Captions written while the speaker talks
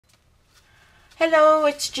Hello,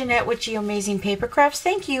 it's Jeanette with G Amazing Paper Crafts.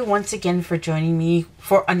 Thank you once again for joining me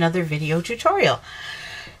for another video tutorial.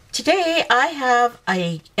 Today I have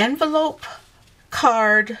a envelope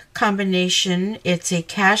card combination. It's a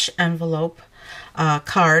cash envelope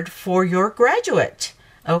card for your graduate.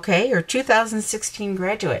 Okay, your 2016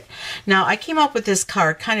 graduate. Now, I came up with this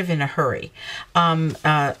card kind of in a hurry,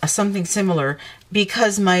 something similar,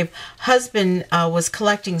 because my husband was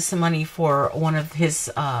collecting some money for one of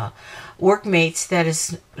his workmates that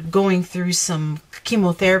is going through some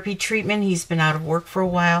chemotherapy treatment. He's been out of work for a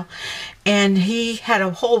while, and he had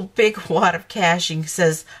a whole big wad of cash, and he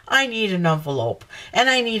says, I need an envelope, and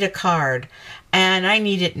I need a card, and I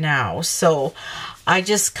need it now. So I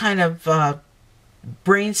just kind of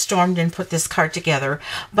brainstormed and put this card together,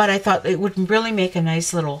 but I thought it would really make a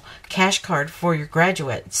nice little cash card for your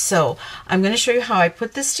graduate. So I'm going to show you how I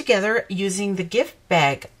put this together using the gift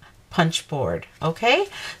bag punch board. Okay,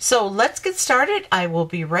 so let's get started. I will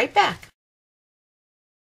be right back.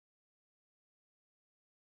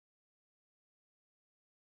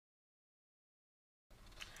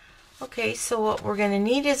 Okay, so what we're going to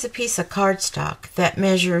need is a piece of cardstock that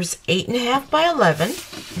measures 8.5 by 11.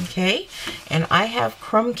 Okay, and I have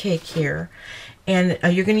crumb cake here, and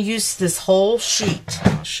you're going to use this whole sheet.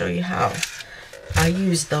 I'll show you how. I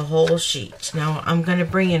use the whole sheet. Now I'm going to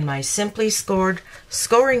bring in my Simply Scored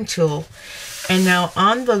scoring tool, and now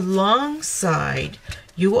on the long side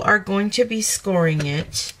you are going to be scoring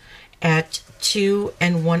it at 2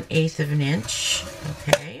 1/8 of an inch.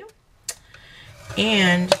 Okay,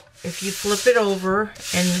 and if you flip it over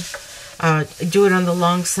and do it on the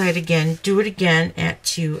long side again, do it again at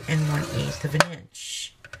 2 1/8 of an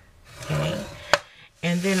inch. Okay,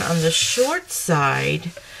 and then on the short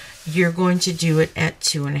side, you're going to do it at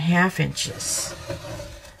 2.5 inches.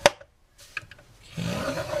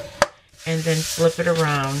 Okay, and then flip it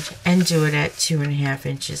around and do it at 2.5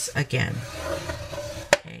 inches again.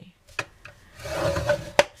 Okay, there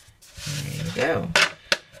you go.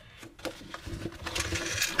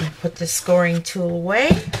 Put the scoring tool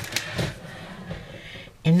away,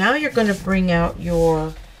 and now you're going to bring out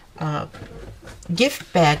your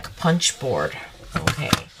gift bag punch board.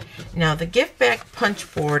 Okay, now the gift bag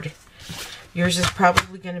punch board, yours is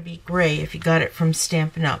probably going to be gray if you got it from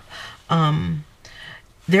Stampin'Up.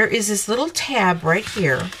 There is this little tab right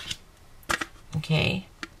here. Okay,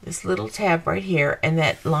 this little tab right here, and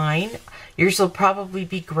that line, yours will probably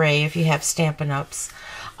be gray if you have Stampin'Ups.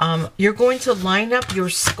 You're going to line up your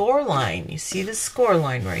score line. You see the score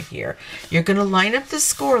line right here. You're going to line up the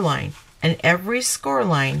score line, and every score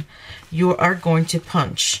line you are going to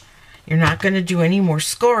punch. You're not going to do any more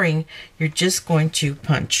scoring. You're just going to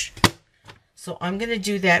punch. So I'm going to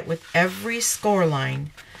do that with every score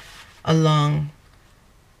line along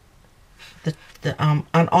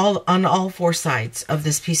on all four sides of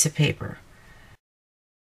this piece of paper.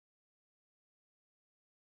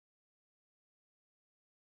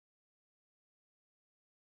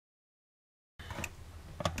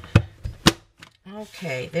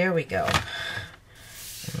 Okay, there we go.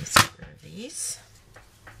 Let's get rid of these.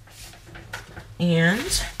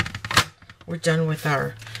 And we're done with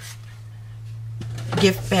our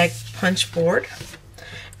gift bag punch board.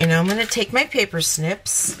 And I'm going to take my paper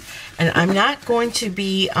snips, and I'm not going to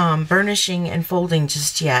be burnishing and folding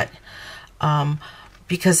just yet,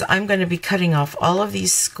 because I'm going to be cutting off all of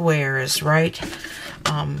these squares right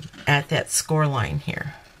at that score line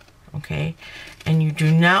here. Okay, and you do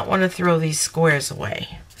not want to throw these squares away,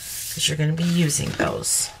 because you're going to be using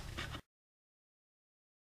those.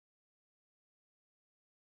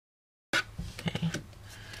 Okay,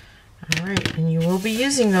 all right, and you will be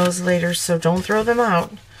using those later, so don't throw them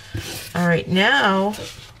out. All right, now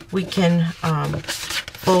we can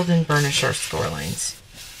fold and burnish our score lines,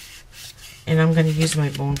 and I'm going to use my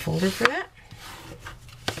bone folder for that.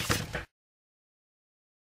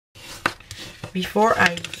 Before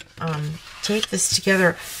I take this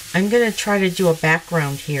together, I'm going to try to do a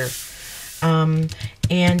background here. Since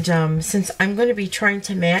I'm going to be trying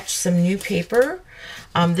to match some new paper,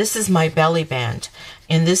 this is my belly band,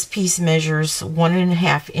 and this piece measures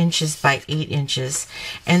 1.5 inches by 8 inches,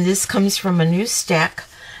 and this comes from a new stack,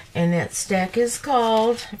 and that stack is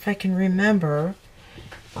called, if I can remember,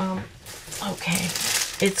 okay,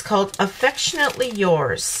 it's called Affectionately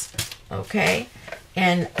Yours. Okay,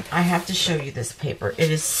 and I have to show you this paper.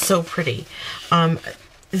 It is so pretty.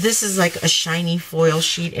 This is like a shiny foil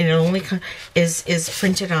sheet, and it only is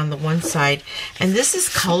printed on the one side. And this is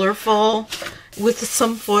colorful with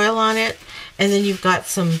some foil on it. And then you've got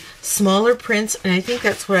some smaller prints, and I think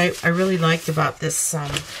that's what I really liked about this,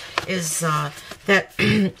 is that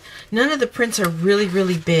none of the prints are really,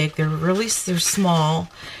 really big. They're small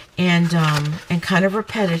and kind of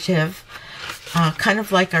repetitive, kind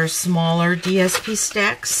of like our smaller DSP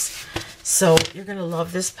stacks. So you're going to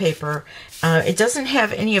love this paper. It doesn't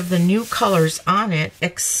have any of the new colors on it.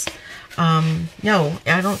 No,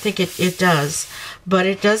 I don't think it does. But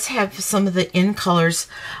it does have some of the in colors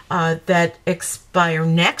that expire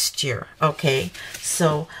next year. Okay,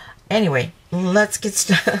 so anyway, let's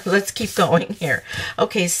keep going here.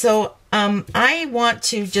 Okay, so I want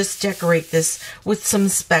to just decorate this with some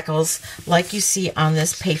speckles like you see on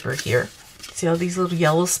this paper here. See all these little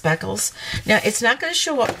yellow speckles? Now, it's not going to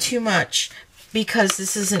show up too much because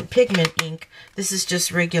this isn't pigment ink. This is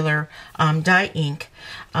just regular dye ink.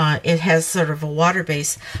 It has sort of a water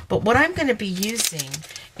base. But what I'm going to be using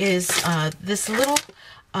is this little,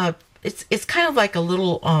 it's kind of like a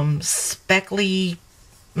little speckly,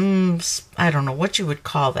 I don't know what you would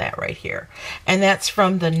call that right here. And that's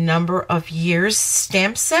from the Number of Years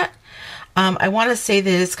stamp set. I want to say that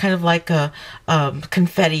it's kind of like a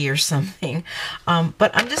confetti or something.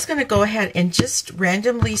 But I'm just going to go ahead and just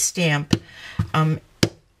randomly stamp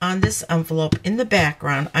on this envelope in the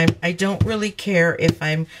background. I don't really care if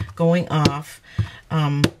I'm going off.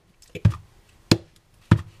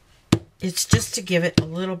 It's just to give it a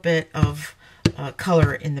little bit of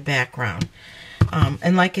color in the background.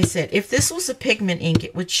 And like I said, if this was a pigment ink,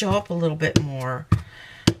 it would show up a little bit more.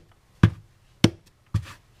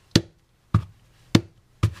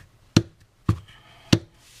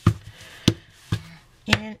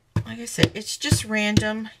 And like I said, it's just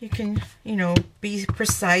random. You can, be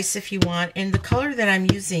precise if you want. And the color that I'm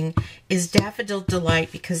using is Daffodil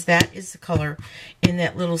Delight because that is the color in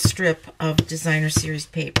that little strip of Designer Series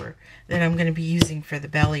paper that I'm going to be using for the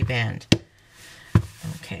belly band.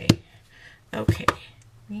 Okay. Okay.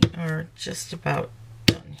 We are just about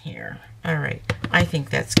done here. All right. I think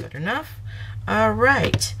that's good enough. All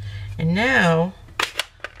right. And now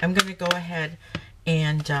I'm going to go ahead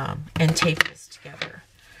and tape this together.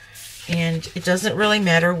 And it doesn't really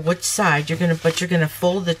matter which side you're going to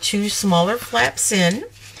fold the two smaller flaps in.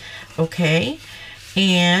 Okay.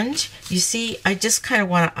 And you see, I just kind of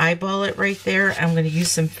want to eyeball it right there. I'm going to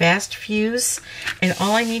use some Fast Fuse. And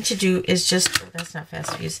all I need to do is just, oh, that's not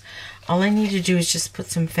Fast Fuse. All I need to do is just put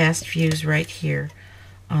some Fast Fuse right here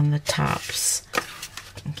on the tops.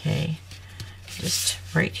 Okay. Just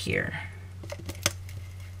right here.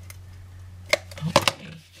 Okay.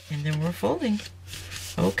 And then we're folding.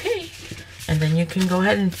 Okay. And then you can go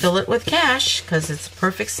ahead and fill it with cash because it's a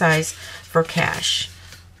perfect size for cash.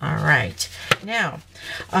 All right. Now,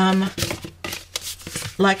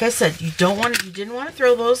 like I said, you didn't want to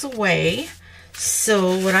throw those away.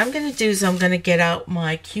 So what I'm going to do is I'm going to get out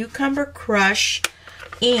my Cucumber Crush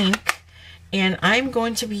ink, and I'm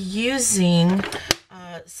going to be using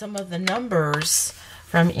some of the numbers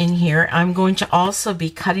from in here. I'm going to also be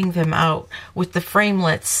cutting them out with the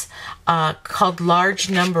framelits called large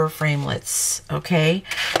number framelits. Okay,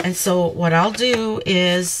 and so what I'll do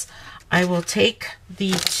is I will take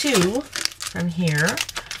the two from here.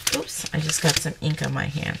 Oops, I just got some ink on my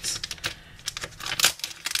hands.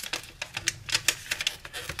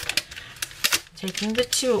 Taking the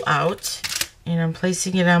two out, and I'm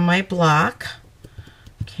placing it on my block.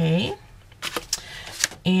 Okay.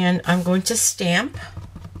 And I'm going to stamp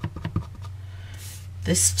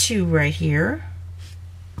this two right here.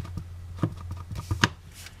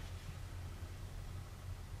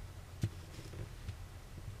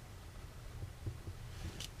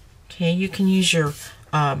 Okay, you can use your,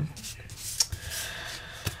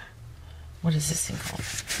 what is this thing called?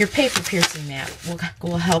 Your paper piercing mat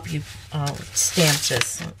will help you stamp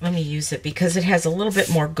this. Let me use it because it has a little bit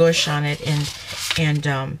more gush on it, and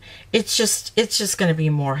it's just going to be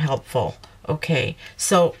more helpful. Okay,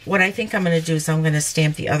 so what I think I'm going to do is I'm going to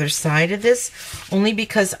stamp the other side of this, only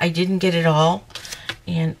because I didn't get it all.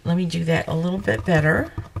 And let me do that a little bit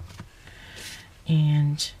better.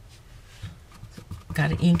 And got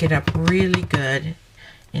to ink it up really good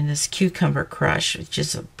in this Cucumber Crush, which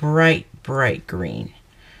is a bright, bright green.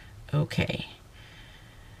 Okay.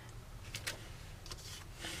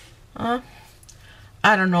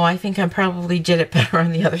 I don't know. I think I probably did it better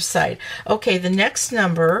on the other side. Okay, the next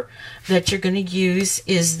number that you're going to use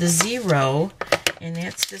is the 0, and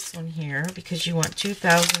that's this one here, because you want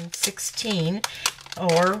 2016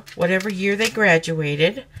 or whatever year they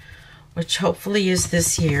graduated, which hopefully is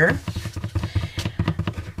this year.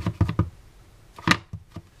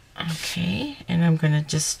 Okay, and I'm going to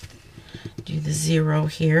just do the 0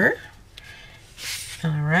 here.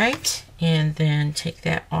 All right, and then take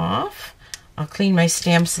that off. I'll clean my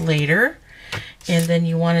stamps later. And then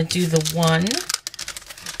you want to do the 1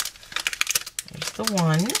 the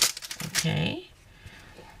 1. Okay.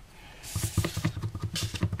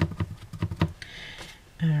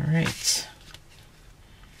 All right.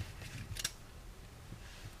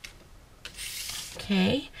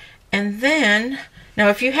 Okay. And then, now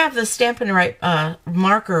if you have the Stampin'Up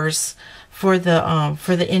markers for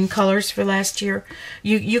the in colors for last year,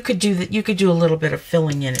 you could do that. You could do a little bit of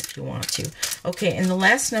filling in if you want to. Okay, and the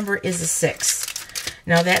last number is a 6.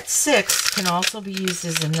 Now that 6 can also be used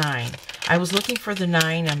as a 9. I was looking for the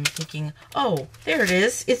 9. I'm thinking, oh, there it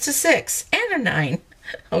is. It's a 6 and a 9.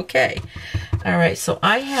 Okay. All right. So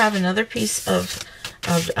I have another piece of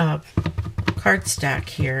cardstock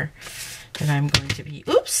here that I'm going to be.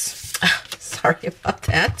 Oops. Sorry about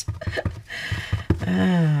that.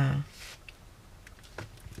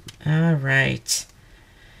 All right.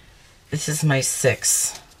 This is my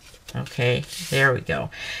 6. Okay, there we go.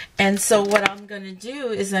 And so what I'm going to do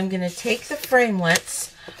is I'm going to take the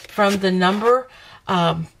framelits from the number,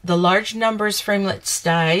 the large numbers framelits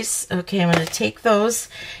dies. Okay, I'm going to take those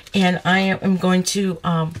and I am going to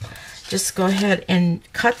just go ahead and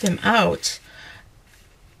cut them out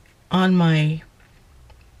on my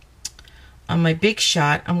Big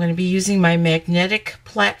Shot. I'm going to be using my magnetic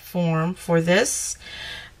platform for this.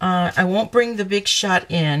 I won't bring the Big Shot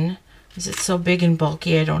in because it's so big and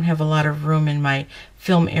bulky. I don't have a lot of room in my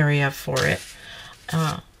film area for it.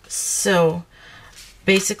 So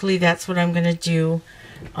basically that's what I'm going to do,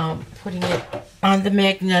 putting it on the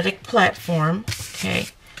magnetic platform. Okay,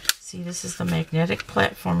 see, this is the magnetic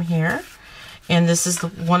platform here, and this is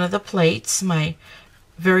one of the plates, my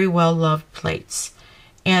very well loved plates.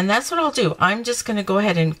 And that's what I'll do. I'm just going to go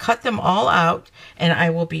ahead and cut them all out, and I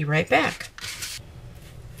will be right back.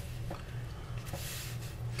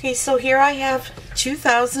 Okay, so here I have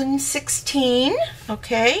 2016,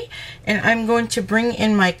 okay, and I'm going to bring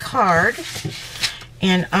in my card.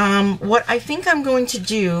 And what I think I'm going to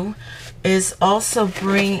do is also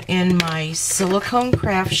bring in my silicone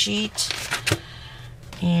craft sheet,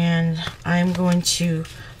 and I'm going to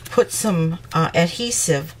put some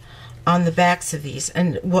adhesive on the backs of these.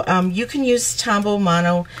 And you can use Tombow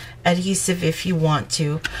Mono adhesive if you want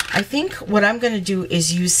to. I think what I'm going to do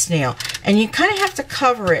is use snail, and you kind of have to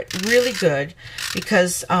cover it really good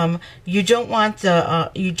because you don't want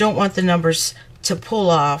the numbers to pull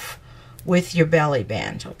off with your belly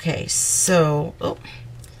band. Okay, so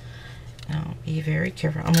now be very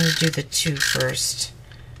careful. I'm going to do the 2 first.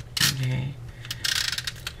 Okay.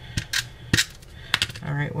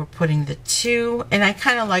 All right, we're putting the 2, and I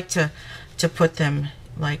kind of like to put them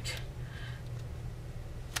like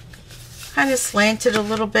kind of slanted a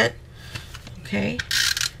little bit. Okay.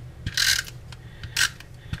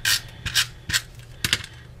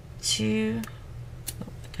 2. Oh,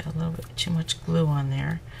 got a little bit too much glue on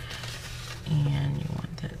there, and you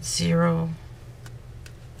want that 0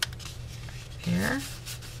 here.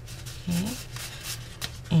 Okay.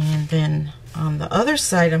 And then on the other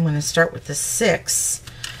side, I'm going to start with the 6.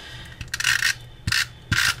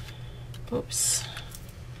 Oops.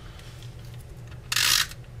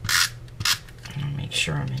 I'll make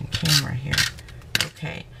sure I'm in camera here.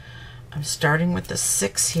 Okay. I'm starting with the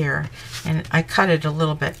 6 here, and I cut it a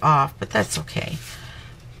little bit off, but that's okay.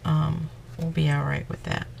 We'll be all right with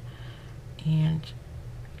that. And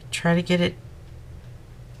try to get it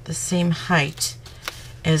the same height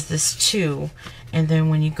as this 2, and then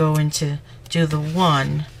when you go into do the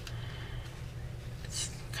 1, it's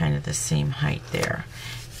kind of the same height there.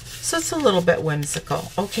 So it's a little bit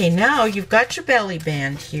whimsical. Okay, now you've got your belly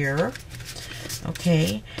band here.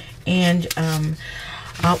 Okay, and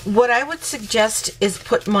what I would suggest is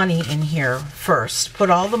put money in here first. Put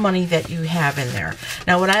all the money that you have in there.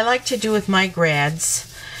 Now, what I like to do with my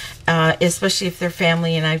grads, especially if they're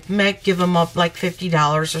family, and I might give them up like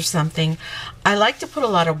 $50 or something, I like to put a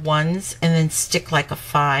lot of 1s and then stick like a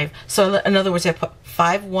 5. So in other words, I put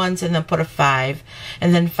 5 1s and then put a 5,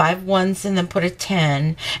 and then 5 1s and then put a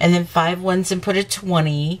 10, and then 5 1s and put a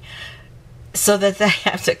 20, so that they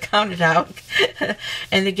have to count it out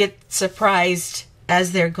and they get surprised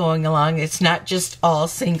as they're going along. It's not just all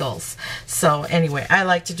singles. So anyway, I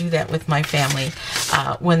like to do that with my family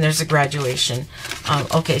when there's a graduation.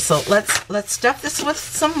 Okay, so let's stuff this with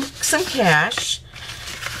some cash.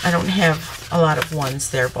 I don't have a lot of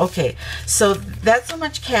 1s there. Okay, so that's how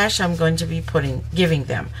much cash I'm going to be giving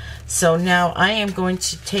them. So now I am going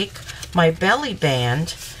to take my belly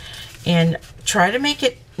band and try to make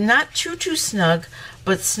it not too snug,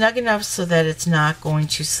 but snug enough so that it's not going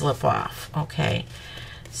to slip off. Okay,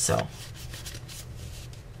 so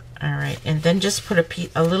all right, and then just put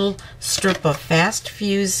a little strip of fast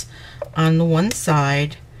fuse on the one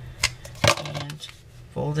side and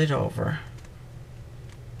fold it over.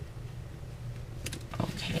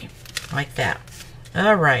 like that.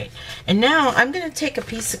 All right, and now I'm going to take a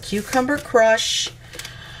piece of cucumber crush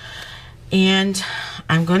and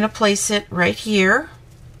I'm going to place it right here.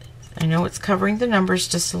 I know it's covering the numbers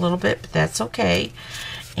just a little bit, but that's okay.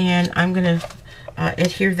 And I'm going to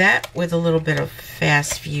adhere that with a little bit of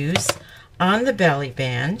fast fuse on the belly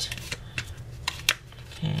band.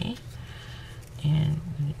 Okay, and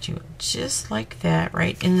I'm going to do it just like that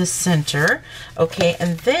right in the center. Okay,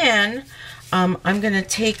 and then I'm going to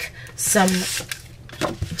take some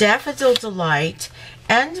Daffodil Delight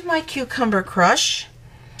and my cucumber crush.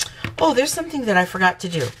 Oh, there's something that I forgot to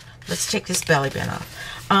do. Let's take this belly band off.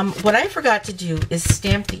 What I forgot to do is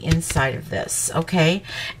stamp the inside of this, okay?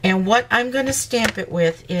 And what I'm going to stamp it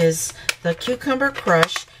with is the cucumber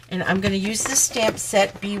crush, and I'm going to use this stamp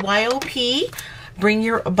set BYOP.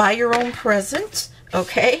 Buy your own present,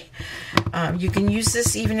 okay? You can use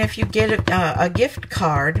this even if you get a gift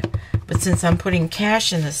card, but since I'm putting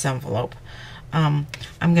cash in this envelope, I'm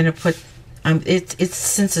going to put,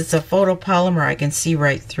 since it's a photopolymer, I can see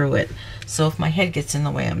right through it. So if my head gets in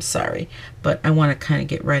the way, I'm sorry. But I want to kind of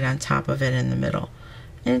get right on top of it in the middle.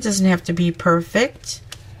 And it doesn't have to be perfect.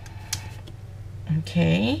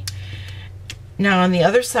 Okay. Now on the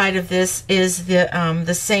other side of this is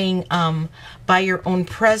the saying, buy your own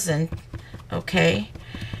present. Okay.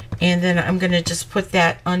 And then I'm going to just put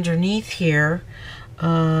that underneath here.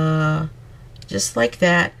 Just like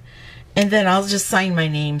that. And then I'll just sign my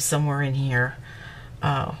name somewhere in here.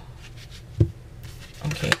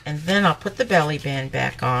 Okay, and then I'll put the belly band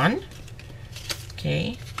back on.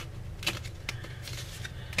 Okay.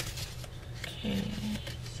 Okay.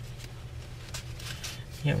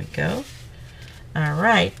 Here we go. All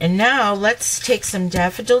right, and now let's take some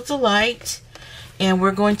Daffodil Delight, and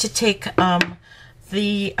we're going to take where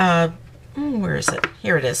is it?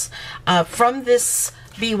 Here it is. From this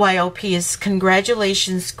BYOP is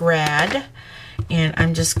Congratulations Grad, and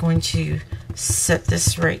I'm just going to set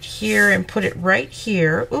this right here and put it right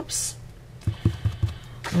here. Oops.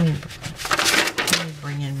 Let me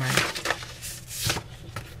bring in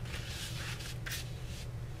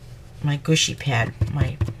my gushy pad,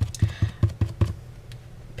 my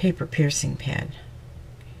paper piercing pad.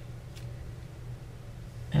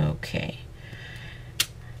 Okay.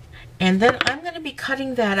 And then I'm going to be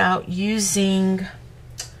cutting that out using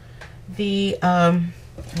the,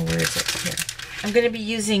 where is it? Here. I'm going to be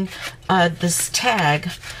using this tag.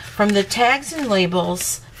 From the Tags and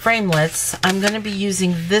Labels framelits, I'm going to be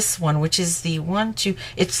using this one, which is the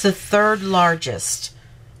it's the third largest,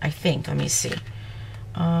 I think. Let me see.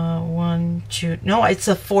 No, it's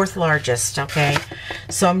the fourth largest, okay?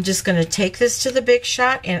 So I'm just going to take this to the Big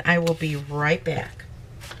Shot, and I will be right back.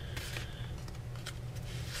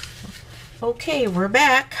 Okay, we're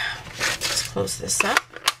back. Let's close this up.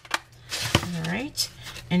 All right.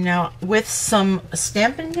 And now with some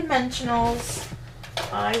Stampin' Dimensionals,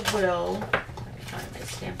 let me find my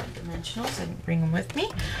Stampin' Dimensionals. I didn't bring them with me.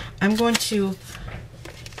 I'm going to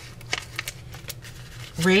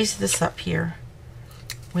raise this up here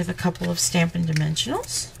with a couple of Stampin'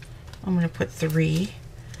 Dimensionals. I'm going to put 3,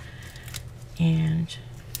 and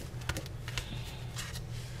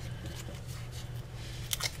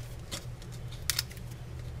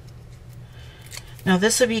now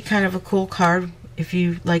this would be kind of a cool card if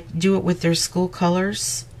you like do it with their school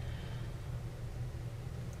colors.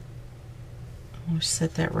 We'll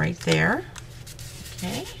set that right there.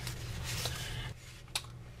 Okay.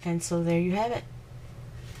 And so there you have it.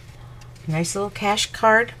 A nice little cash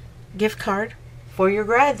card, gift card for your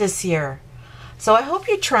grad this year. So I hope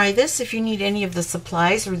you try this. If you need any of the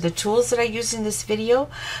supplies or the tools that I use in this video,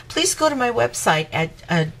 please go to my website at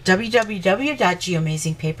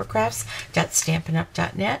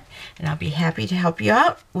www.geamazingpapercrafts.stampinup.net, and I'll be happy to help you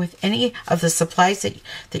out with any of the supplies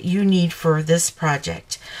that you need for this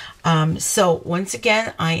project. So once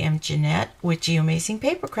again, I am Jeanette with Geamazing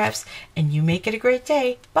Paper Crafts, and you make it a great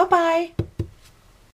day. Bye-bye.